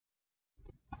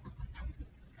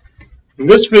In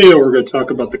this video, we're going to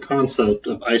talk about the concept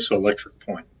of isoelectric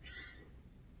point.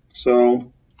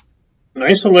 So, an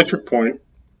isoelectric point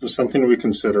is something we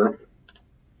consider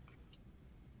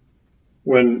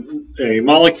when a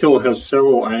molecule has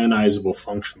several ionizable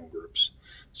functional groups.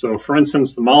 So, for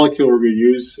instance, the molecule we're going to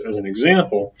use as an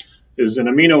example is an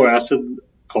amino acid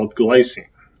called glycine.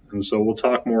 And so we'll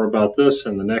talk more about this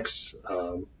in the next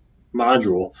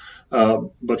module.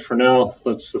 But for now,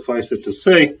 let's suffice it to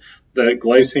say that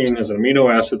glycine is an amino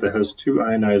acid that has two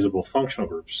ionizable functional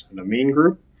groups, an amine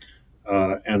group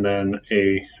and then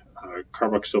a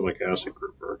carboxylic acid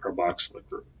group or a carboxylate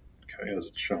group, okay, as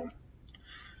it's shown.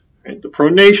 Right. The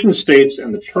protonation states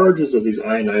and the charges of these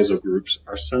ionizable groups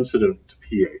are sensitive to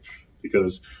pH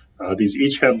because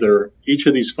each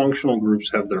of these functional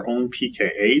groups have their own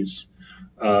pKa's,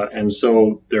 and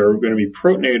so they're going to be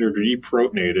protonated or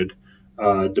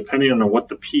deprotonated depending on what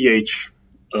the pH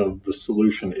of the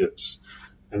solution is.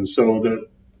 And so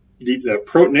that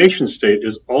protonation state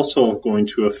is also going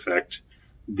to affect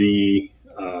the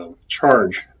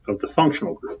charge of the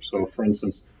functional group. So for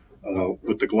instance,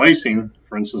 with the glycine,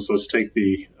 for instance, let's take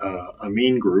the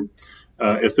amine group.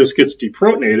 If this gets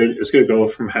deprotonated, it's going to go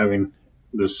from having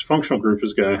this functional group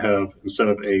is going to have, instead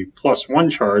of a +1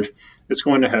 charge, it's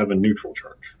going to have a neutral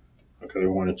charge, okay,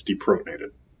 when it's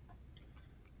deprotonated.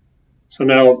 So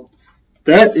now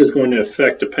that is going to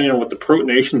affect, depending on what the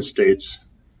protonation states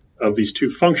of these two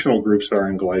functional groups are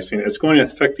in glycine, it's going to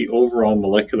affect the overall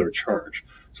molecular charge.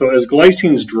 So as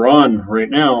glycine is drawn right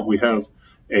now, we have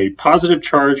a positive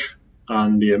charge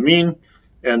on the amine,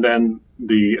 and then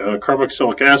the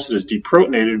carboxylic acid is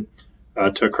deprotonated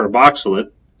to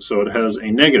carboxylate, so it has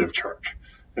a negative charge.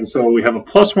 And so we have a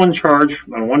 +1 charge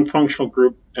on one functional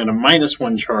group and a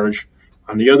 -1 charge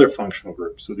on the other functional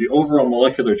group. So the overall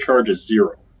molecular charge is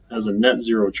 0, has a net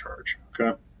 0 charge,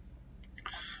 okay?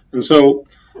 And so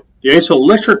the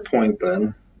isoelectric point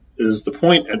then is the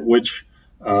point at which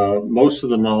most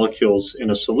of the molecules in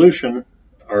a solution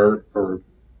or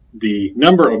the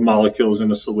number of molecules in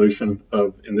a solution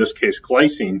of, in this case,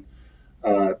 glycine,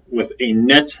 with a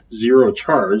net 0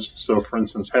 charge. So for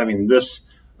instance, having this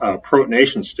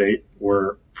protonation state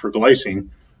where for glycine,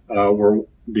 where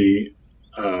the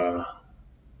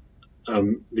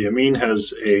amine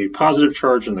has a positive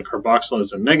charge and the carboxyl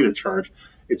has a negative charge,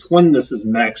 it's when this is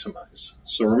maximized.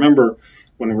 So remember,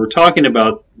 when we're talking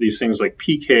about these things like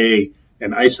pKa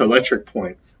and isoelectric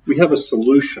point, we have a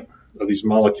solution of these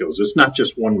molecules. It's not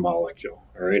just one molecule,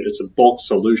 all right? It's a bulk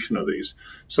solution of these.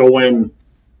 So when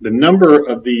the number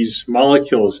of these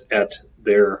molecules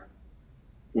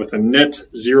with a net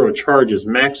 0 charge is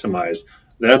maximized,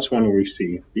 that's when we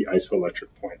see the isoelectric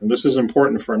point. And this is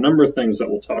important for a number of things that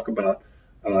we'll talk about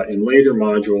in later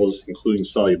modules, including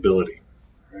solubility.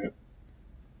 Right?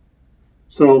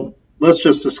 So let's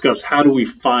just discuss, how do we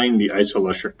find the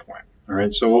isoelectric point? All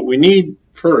right. So what we need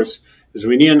first is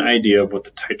we need an idea of what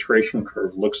the titration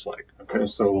curve looks like. Okay.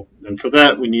 So, and for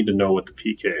that, we need to know what the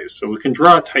pK is. So we can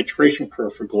draw a titration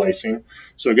curve for glycine.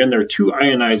 So again, there are two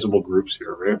ionizable groups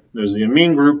here, right? There's the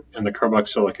amine group and the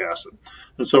carboxylic acid.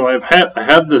 And so I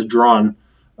have this drawn.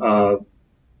 The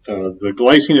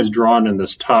glycine is drawn in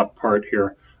this top part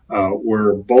here,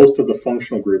 where both of the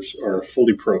functional groups are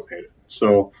fully protonated.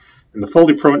 So in the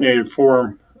fully protonated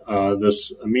form,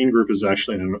 this amine group is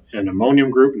actually an ammonium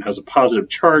group and has a positive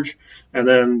charge, and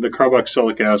then the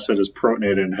carboxylic acid is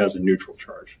protonated and has a neutral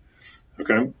charge.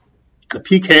 Okay, the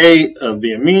pKa of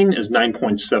the amine is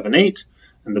 9.78,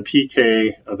 and the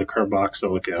pKa of the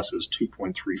carboxylic acid is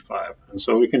 2.35. And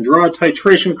so we can draw a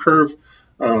titration curve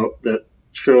that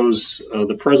shows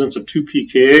the presence of two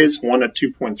pKa's, one at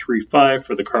 2.35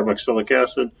 for the carboxylic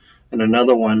acid, and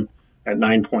another one at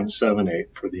 9.78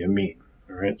 for the amine.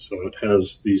 All right, so it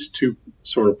has these two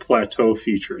sort of plateau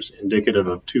features indicative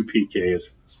of two pKa's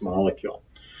molecule.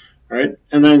 All right,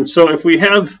 and then so if we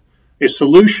have a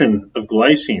solution of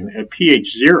glycine at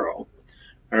pH 0,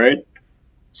 all right,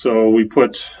 so we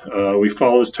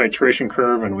follow this titration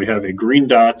curve and we have a green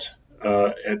dot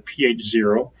at pH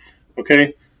 0.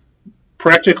 Okay,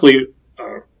 practically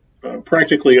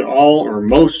all or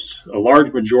a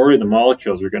large majority of the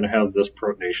molecules are going to have this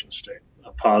protonation state,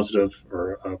 a positive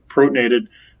or a protonated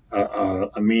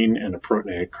amine and a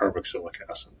protonated carboxylic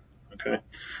acid. Okay,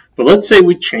 but let's say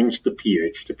we change the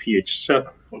pH to pH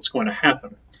 7. What's going to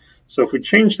happen? So if we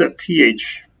change that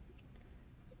pH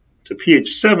to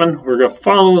pH 7, we're going to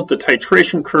follow the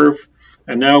titration curve,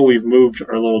 and now we've moved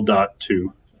our little dot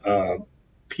to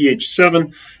pH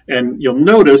 7, and you'll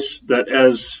notice that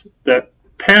as that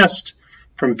passed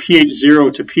from pH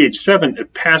 0 to pH 7,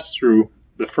 it passed through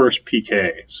the first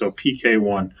pKa, so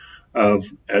pK1,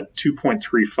 at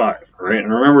 2.35, all right?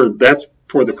 And remember, that's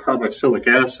for the carboxylic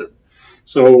acid.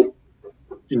 So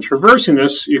in traversing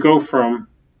this, you go from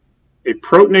a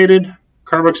protonated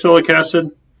carboxylic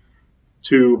acid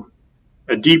to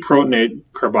a deprotonated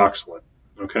carboxylate,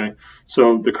 okay?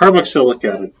 So the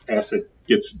carboxylic acid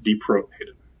gets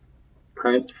deprotonated,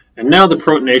 right? And now the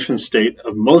protonation state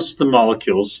of most of the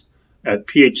molecules at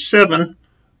pH 7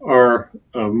 are,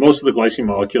 most of the glycine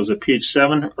molecules at pH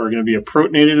 7 are going to be a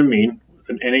protonated amine with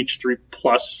an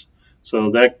NH3+,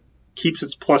 so that keeps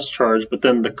its plus charge, but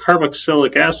then the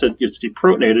carboxylic acid gets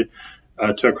deprotonated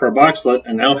to a carboxylate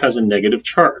and now has a negative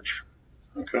charge,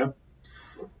 okay?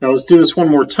 Now let's do this one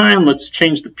more time. Let's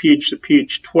change the pH to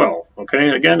pH 12, okay?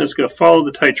 Again, it's going to follow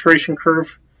the titration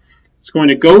curve. It's going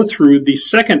to go through the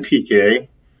second pKa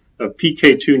of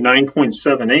pK2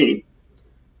 9.78,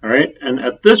 all right? And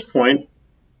at this point,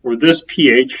 where this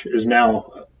pH is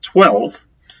now 12,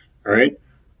 all right,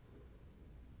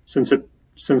 since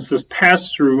this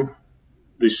passed through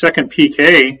the second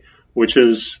pKa, which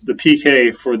is the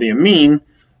pK for the amine,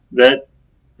 that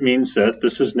means that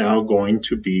this is now going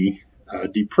to be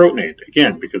deprotonated,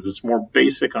 again, because it's more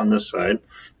basic on this side.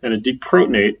 And a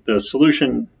deprotonate, the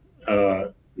solution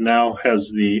now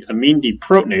has the amine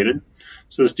deprotonated.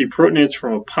 So this deprotonates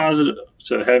from a positive,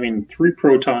 so having 3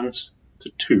 protons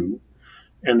to 2.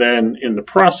 And then in the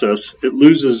process, it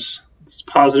loses its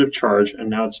positive charge, and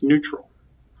now it's neutral,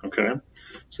 okay?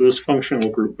 So this functional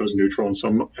group goes neutral, and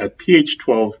so at pH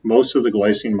 12, most of the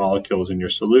glycine molecules in your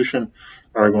solution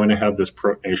are going to have this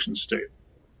protonation state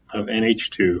of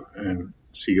NH2 and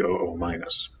COO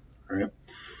minus, all right?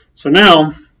 So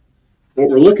now, what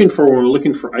we're looking for when we're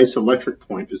looking for isoelectric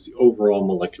point is the overall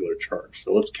molecular charge.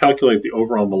 So let's calculate the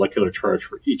overall molecular charge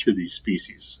for each of these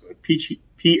species. So at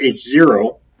pH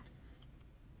 0,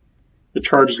 the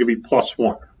charge is going to be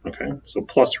 +1, okay? So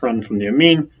plus run from the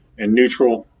amine and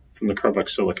neutral from the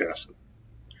carboxylic acid.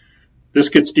 This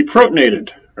gets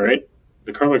deprotonated, all right?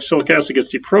 The carboxylic acid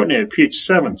gets deprotonated at pH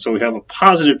 7, so we have a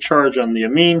positive charge on the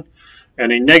amine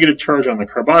and a negative charge on the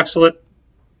carboxylate,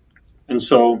 and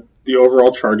so the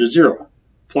overall charge is 0.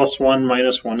 +1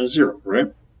 minus 1 is 0,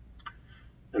 right?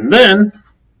 And then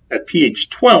at pH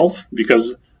 12,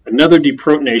 because another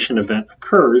deprotonation event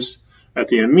occurs at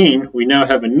the amine, we now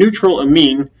have a neutral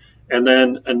amine and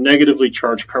then a negatively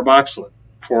charged carboxylate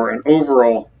for an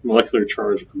overall molecular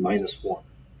charge of -1.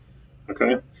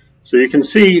 Okay, so you can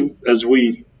see as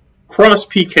we cross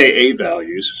pKa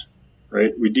values,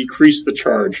 right, we decrease the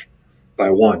charge by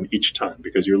 1 each time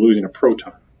because you're losing a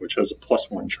proton, which has a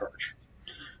 +1 charge.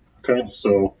 Okay,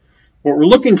 so what we're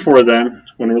looking for then,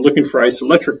 when we're looking for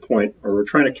isoelectric point, or we're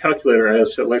trying to calculate our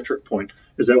isoelectric point,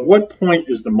 is at what point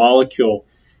is the molecule,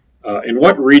 in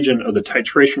what region of the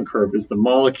titration curve is the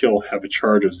molecule have a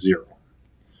charge of 0?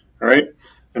 All right,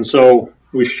 and so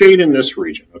we shade in this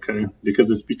region, okay, because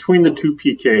it's between the two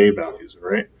pKa values, all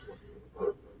right?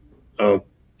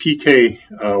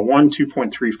 pK1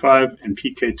 2.35 and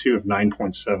pK2 of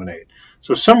 9.78.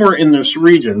 So somewhere in this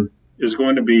region is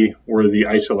going to be where the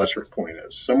isoelectric point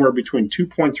is, somewhere between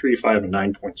 2.35 and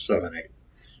 9.78,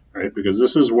 right? Because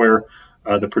this is where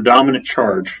the predominant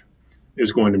charge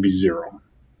is going to be 0,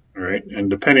 all right? And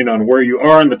depending on where you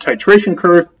are in the titration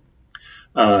curve,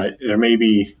 there may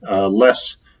be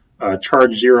less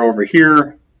charge 0 over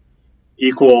here,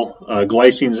 equal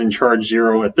glycines in charge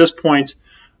 0 at this point,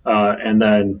 and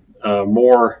then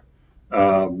more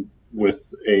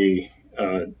with a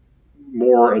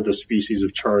more of the species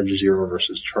of charge 0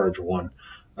 versus charge 1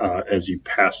 as you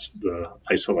pass the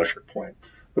isoelectric point.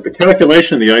 But the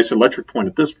calculation of the isoelectric point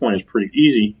at this point is pretty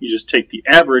easy. You just take the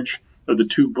average of the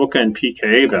two bookend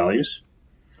pKa values.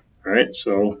 All right,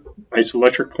 so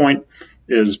isoelectric point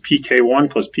is pK1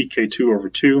 plus pK2 over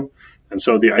 2, and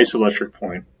so the isoelectric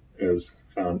point is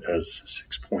found as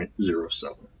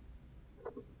 6.07.